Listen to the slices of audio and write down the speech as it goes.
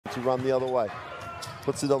to run the other way.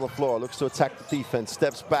 Puts it on the floor, looks to attack the defense,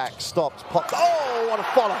 steps back, stops, pops. Oh, what a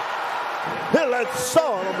follow!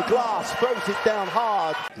 Hlinason on the glass, throws it down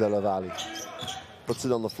hard. Valley puts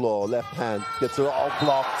it on the floor, left hand, gets it all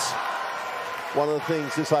blocked. One of the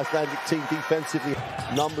things this Icelandic team defensively,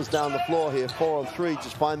 numbers down the floor here, 4 on 3,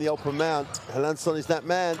 just find the open man. Hlinason is that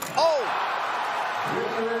man. Oh!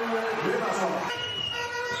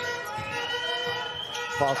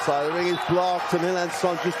 Far side of the ring is blocked, and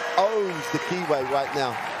Hlinason just owns the keyway right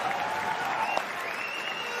now.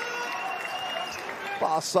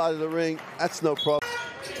 Far side of the ring, that's no problem.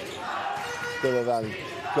 Valley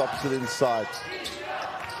drops it inside.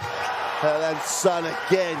 Hlinason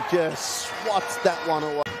again just swats that one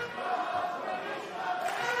away.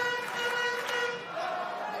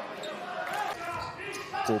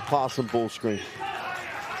 Full pass and ball screen.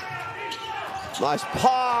 Nice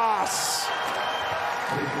pass.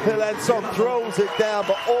 Hlinason throws it down,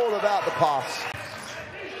 but all about the pass.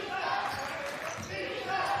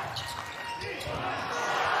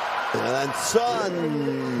 Hlinason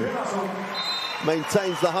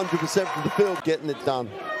maintains the 100% from the field, getting it done.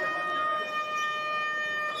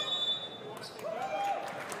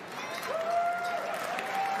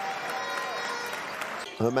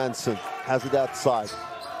 Hermansson has it outside.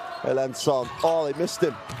 Hlinason, oh, they missed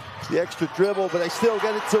him. The extra dribble, but they still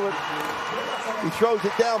get it to him. He throws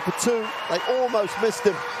it down for 2. They almost missed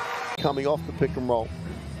him. Coming off the pick and roll.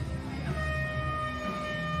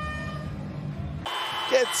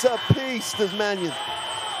 Gets a piece, does Mannion.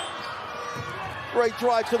 Great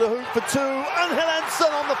drive to the hoop for 2, and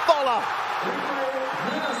Hlinason on the follow.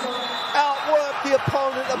 Outworked the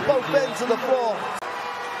opponent at both ends of the floor.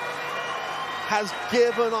 Has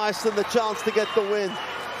given Iceland the chance to get the win.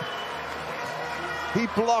 He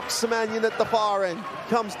blocks Mannion at the far end,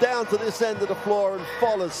 comes down to this end of the floor and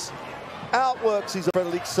follows. Outworks his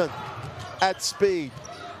Hlinason at speed,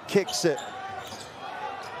 kicks it.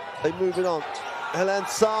 They move it on.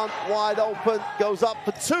 Hlinason wide open, goes up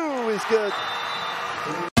for 2, is good.